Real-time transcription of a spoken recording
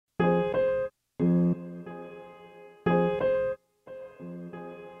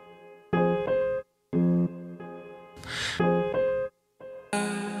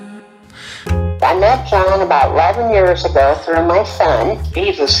met John about 11 years ago through my son.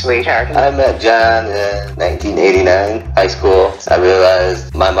 He's a sweetheart. I met John in 1989, high school. I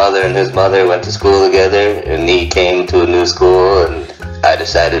realized my mother and his mother went to school together, and he came to a new school, and I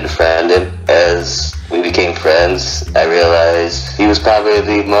decided to friend him. As we became friends, I realized he was probably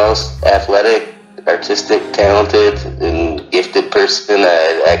the most athletic, artistic, talented, and gifted person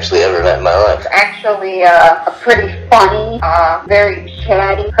I actually ever met in my life. Actually, a pretty funny, very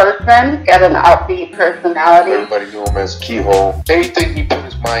chatty person. Got an upbeat personality. Everybody knew him as Keyhole. Anything he put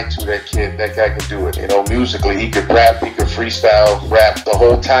his mind to, that kid, that guy could do it. You know, musically, he could rap, he could freestyle, rap the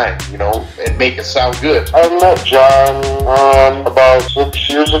whole time, you know, and make it sound good. I met John about 6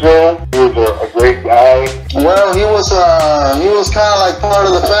 years ago. He was a great guy. Well, he was kind of like part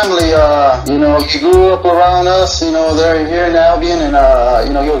of the family. You know, he grew up around us. You know, they're here in Albion, and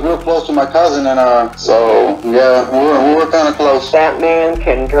you know, he was real close to my cousin, and so yeah, we were kind of close. That man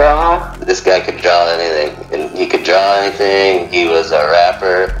can draw. This guy could draw anything, and he could draw anything. He was a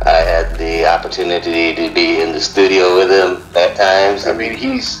rapper. I had the opportunity to be in the studio with him at times. I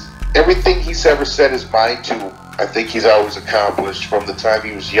mean, everything he's ever set his mind to, I think he's always accomplished from the time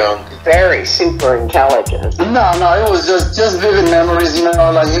he was young. Very super intelligent. No, it was just vivid memories, you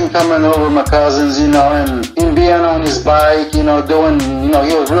know, like him coming over with my cousins, you know, and him being on his bike, you know, doing, you know,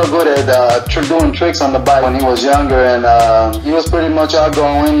 he was real good at doing tricks on the bike when he was younger, and he was pretty much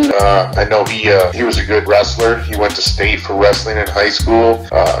outgoing. I know he was a good wrestler. He went to state for wrestling in high school.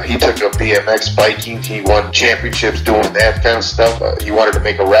 He took up BMX biking. He won championships doing that kind of stuff. He wanted to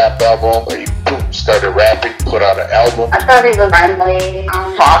make a rap album. He started rapping, put out an album. I thought he was friendly,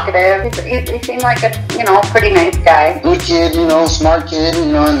 talkative. He seemed like a, you know, pretty nice guy. Good kid, you know, smart kid,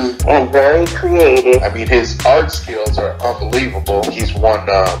 you know, and very creative. I mean, his art skills are unbelievable. He's won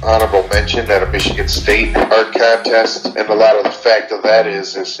honorable mention at a Michigan State art contest, and a lot of the fact of that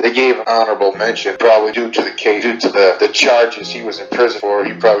is they gave an honorable mention probably due to the charges he was in prison for.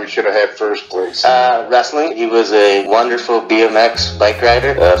 He probably should have had first place. Wrestling. He was a wonderful BMX bike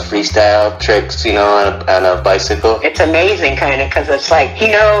rider, freestyle tricks, you know, on a bicycle. It's amazing, kind of, because it's like he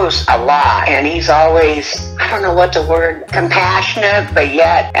knows a lot, and he's always, I don't know what the word, compassionate, but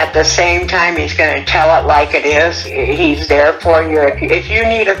yet at the same time he's going to tell it like it is. He's there for you. If you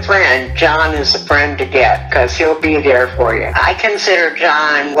need a friend, John is the friend to get, because he'll be there for you. I consider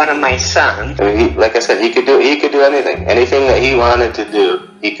John one of my sons. I mean, like I said, he could do anything that he wanted to do.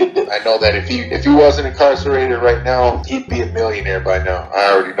 He could do. I know that if he wasn't incarcerated right now, he'd be a millionaire by now.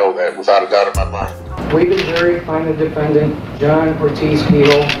 I already know that without a doubt in my mind. We, the jury, find the defendant, John Ortiz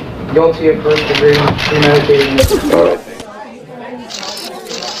Keyhole, guilty of first-degree premeditated murder.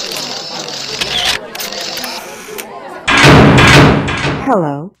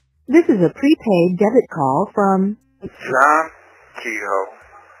 Hello. This is a prepaid debit call from John Keyhole,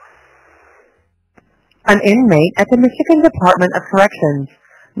 an inmate at the Michigan Department of Corrections,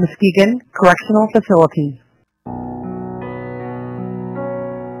 Muskegon Correctional Facility.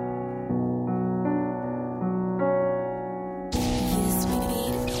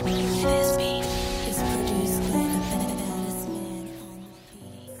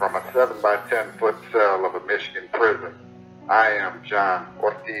 from a 7 by 10 foot cell of a Michigan prison, I am John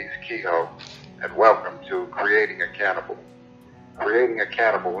Ortiz Keyhole, and welcome to Creating a Cannibal. Creating a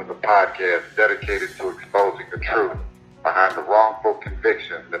Cannibal is a podcast dedicated to exposing the truth behind the wrongful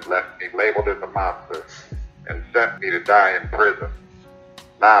conviction that left me labeled as a monster and sent me to die in prison.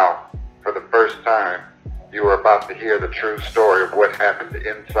 Now, for the first time, you are about to hear the true story of what happened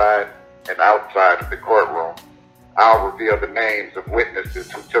inside and outside of the courtroom. I'll reveal the names of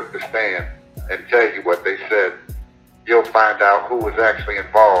witnesses who took the stand and tell you what they said. You'll find out who was actually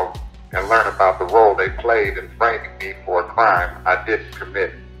involved and learn about the role they played in framing me for a crime I didn't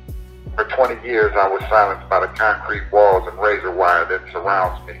commit. For 20 years, I was silenced by the concrete walls and razor wire that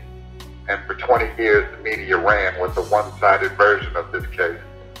surrounds me. And for 20 years, the media ran with a one-sided version of this case.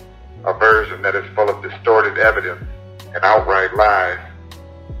 A version that is full of distorted evidence and outright lies.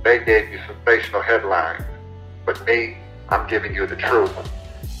 They gave you sensational headlines, but me, I'm giving you the truth.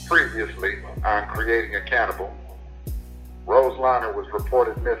 Previously, on Creating a Cannibal, Rose Larner was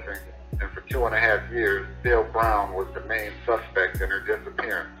reported missing, and for 2.5 years, Bill Brown was the main suspect in her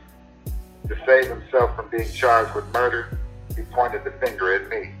disappearance. To save himself from being charged with murder, he pointed the finger at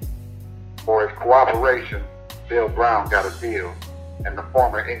me. For his cooperation, Bill Brown got a deal, and the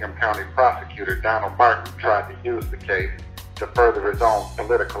former Ingham County prosecutor, Donald Martin, tried to use the case to further his own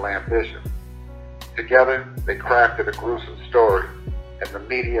political ambitions. Together, they crafted a gruesome story, and the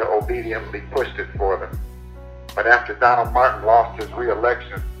media obediently pushed it for them. But after Donald Martin lost his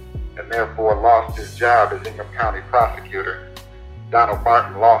re-election, and therefore lost his job as Ingham County prosecutor, Donald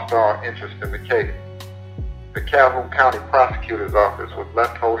Martin lost all interest in the case. The Calhoun County Prosecutor's Office was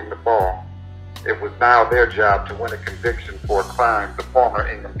left holding the ball. It was now their job to win a conviction for a crime the former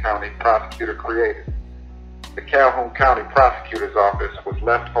Ingham County prosecutor created. The Calhoun County Prosecutor's Office was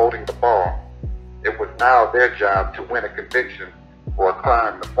left holding the ball. It was now their job to win a conviction for a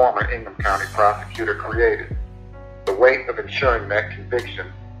crime the former Ingham County prosecutor created. The weight of ensuring that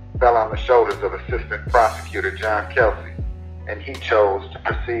conviction fell on the shoulders of Assistant Prosecutor John Kelsey, and he chose to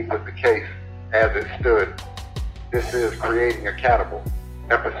proceed with the case as it stood. This is Creating a Cannibal,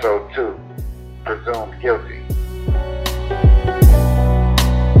 Episode 2, Presumed Guilty.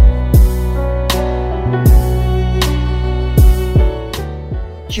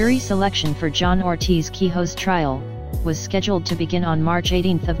 Jury selection for John Ortiz Kehoe's trial was scheduled to begin on March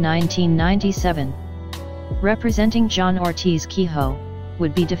 18 of 1997. Representing John Ortiz Kehoe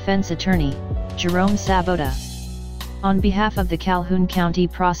would be defense attorney Jerome Sabota. On behalf of the Calhoun County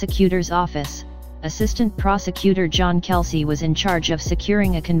Prosecutor's Office, Assistant Prosecutor John Kelsey was in charge of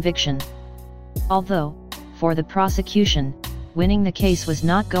securing a conviction. Although, for the prosecution, winning the case was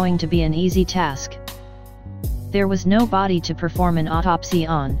not going to be an easy task. There was no body to perform an autopsy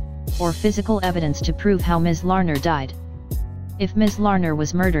on, or physical evidence to prove how Ms. Larner died. If Ms. Larner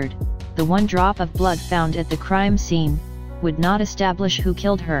was murdered, the one drop of blood found at the crime scene would not establish who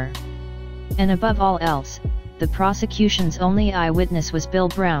killed her. And above all else, the prosecution's only eyewitness was Bill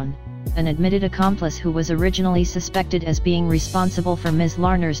Brown, an admitted accomplice who was originally suspected as being responsible for Ms.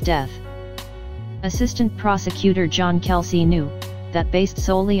 Larner's death. Assistant Prosecutor John Kelsey knew that based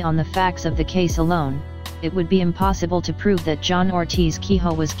solely on the facts of the case alone, it would be impossible to prove that John Ortiz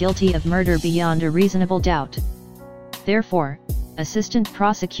Kehoe was guilty of murder beyond a reasonable doubt. Therefore, Assistant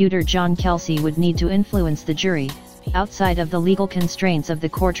Prosecutor John Kelsey would need to influence the jury, outside of the legal constraints of the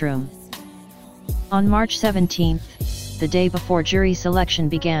courtroom. On March 17, the day before jury selection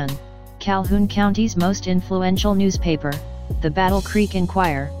began, Calhoun County's most influential newspaper, the Battle Creek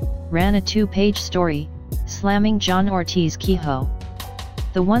Enquirer, ran a 2-page story, slamming John Ortiz Kehoe.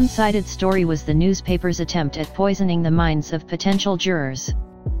 The one-sided story was the newspaper's attempt at poisoning the minds of potential jurors.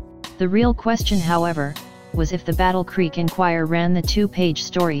 The real question, however, was if the Battle Creek Enquirer ran the 2-page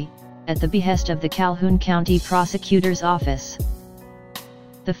story, at the behest of the Calhoun County Prosecutor's Office.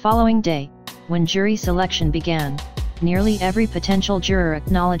 The following day, when jury selection began, nearly every potential juror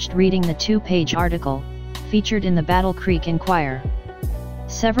acknowledged reading the 2-page article, featured in the Battle Creek Enquirer.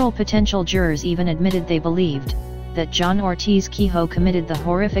 Several potential jurors even admitted they believed that John Ortiz Kehoe committed the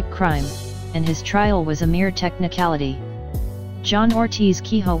horrific crime, and his trial was a mere technicality. John Ortiz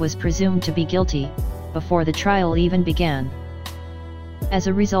Kehoe was presumed to be guilty before the trial even began. As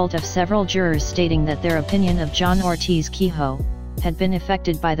a result of several jurors stating that their opinion of John Ortiz Kehoe had been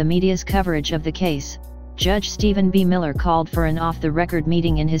affected by the media's coverage of the case, Judge Stephen B. Miller called for an off-the-record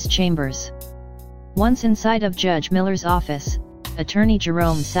meeting in his chambers. Once inside of Judge Miller's office, Attorney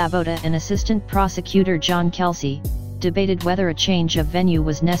Jerome Sabota and Assistant Prosecutor John Kelsey debated whether a change of venue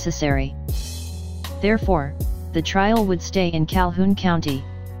was necessary. Therefore, the trial would stay in Calhoun County.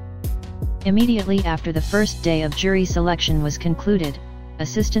 Immediately after the first day of jury selection was concluded,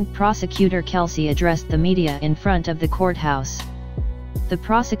 Assistant Prosecutor Kelsey addressed the media in front of the courthouse. The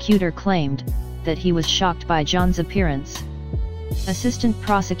prosecutor claimed that he was shocked by John's appearance. Assistant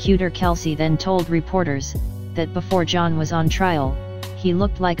Prosecutor Kelsey then told reporters that before John was on trial, he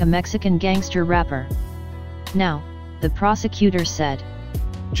looked like a Mexican gangster rapper. Now, the prosecutor said,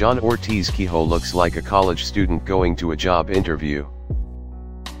 John Ortiz Kehoe looks like a college student going to a job interview.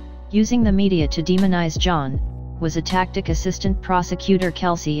 Using the media to demonize John was a tactic Assistant Prosecutor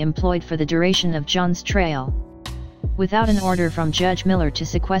Kelsey employed for the duration of John's trial. Without an order from Judge Miller to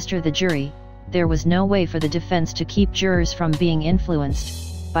sequester the jury, there was no way for the defense to keep jurors from being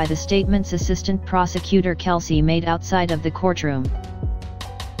influenced by the statements Assistant Prosecutor Kelsey made outside of the courtroom.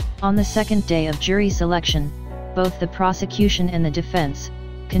 On the second day of jury selection, both the prosecution and the defense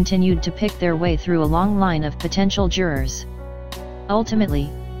continued to pick their way through a long line of potential jurors. Ultimately,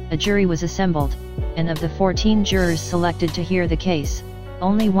 a jury was assembled, and of the 14 jurors selected to hear the case,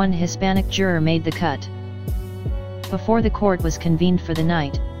 only one Hispanic juror made the cut. Before the court was convened for the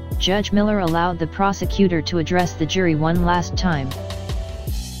night, Judge Miller allowed the prosecutor to address the jury one last time.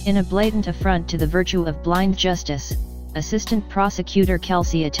 In a blatant affront to the virtue of blind justice, Assistant Prosecutor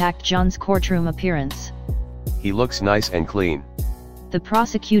Kelsey attacked John's courtroom appearance. He looks nice and clean. The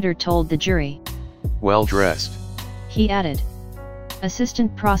prosecutor told the jury. Well dressed. He added.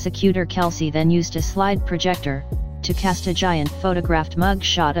 Assistant Prosecutor Kelsey then used a slide projector to cast a giant photographed mug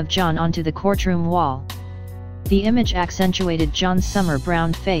shot of John onto the courtroom wall. The image accentuated John's summer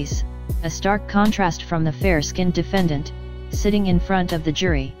brown face, a stark contrast from the fair-skinned defendant, sitting in front of the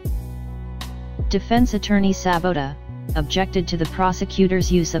jury. Defense attorney Sabota objected to the prosecutor's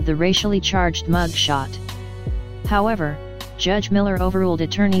use of the racially charged mug shot. However, Judge Miller overruled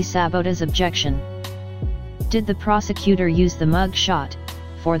attorney Sabota's objection. Did the prosecutor use the mug shot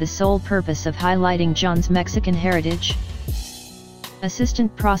for the sole purpose of highlighting John's Mexican heritage?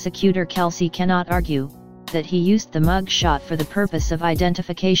 Assistant Prosecutor Kelsey cannot argue that he used the mug shot for the purpose of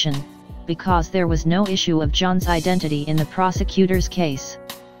identification, because there was no issue of John's identity in the prosecutor's case.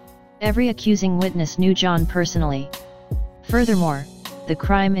 Every accusing witness knew John personally. Furthermore, the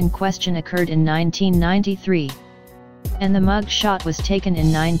crime in question occurred in 1993, and the mug shot was taken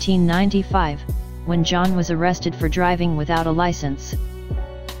in 1995, when John was arrested for driving without a license.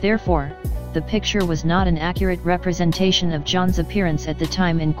 Therefore, the picture was not an accurate representation of John's appearance at the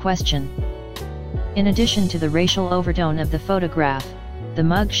time in question. In addition to the racial overtone of the photograph, the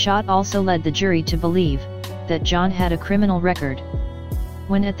mug shot also led the jury to believe that John had a criminal record,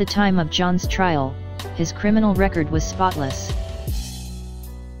 when at the time of John's trial, his criminal record was spotless.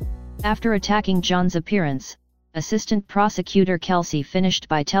 After attacking John's appearance, Assistant Prosecutor Kelsey finished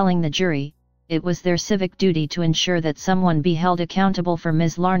by telling the jury it was their civic duty to ensure that someone be held accountable for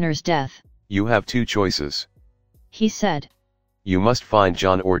Ms. Larner's death. You have two choices, he said. You must find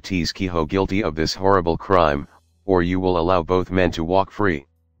John Ortiz Kehoe guilty of this horrible crime, or you will allow both men to walk free.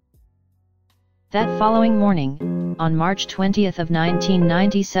 That following morning, on March 20th of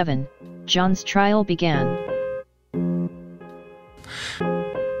 1997, John's trial began.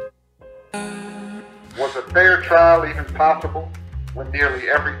 Was a fair trial even possible when nearly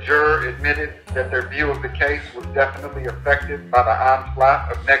every juror admitted that their view of the case was definitely affected by the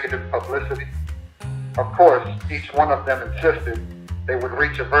onslaught of negative publicity? Of course, each one of them insisted they would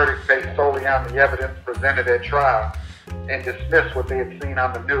reach a verdict based solely on the evidence presented at trial and dismiss what they had seen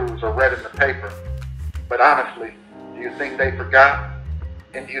on the news or read in the paper. But honestly, do you think they forgot?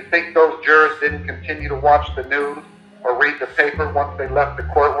 And do you think those jurors didn't continue to watch the news or read the paper once they left the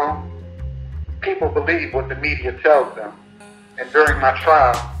courtroom? People believe what the media tells them. And during my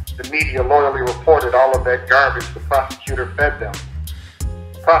trial, the media loyally reported all of that garbage the prosecutor fed them.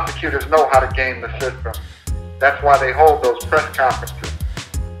 Prosecutors know how to game the system. That's why they hold those press conferences,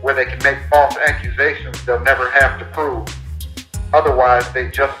 where they can make false accusations they'll never have to prove. Otherwise, they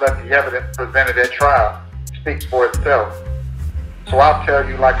just let the evidence presented at trial speak for itself. So I'll tell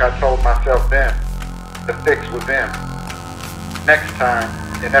you like I told myself then, the fix was in. Next time,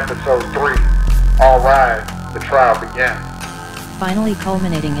 in episode 3, All Rise, the trial begins. Finally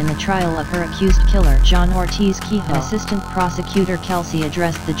culminating in the trial of her accused killer, John Ortiz Kehoe. Assistant Prosecutor Kelsey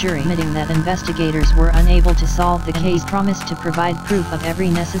addressed the jury, admitting that investigators were unable to solve the case, promised to provide proof of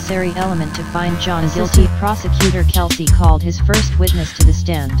every necessary element to find John guilty. Prosecutor Kelsey called his first witness to the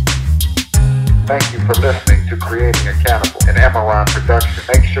stand. Thank you for listening to Creating a Cannibal, an Emerald production.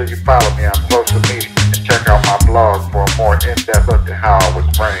 Make sure you follow me on social media and check out my blog for a more in-depth look at how I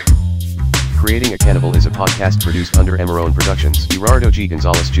was framed. Creating a Cannibal is a podcast produced under Emerald Productions. Gerardo G.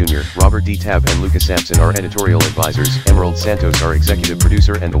 Gonzalez Jr., Robert D. Tabb and Lucas Sampson are editorial advisors. Emerald Santos our executive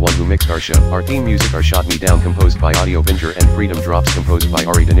producer and the one who mixed our show. Our theme music are Shot Me Down composed by Audio Binger and Freedom Drops composed by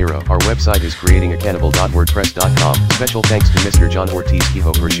Ari De Niro. Our website is creatingacannibal.wordpress.com. Special thanks to Mr. John Ortiz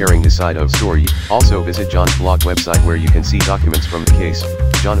Kehoe for sharing his side of story. Also visit John's blog website where you can see documents from the case,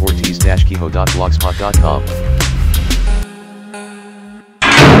 johnortiz-kehoe.blogspot.com.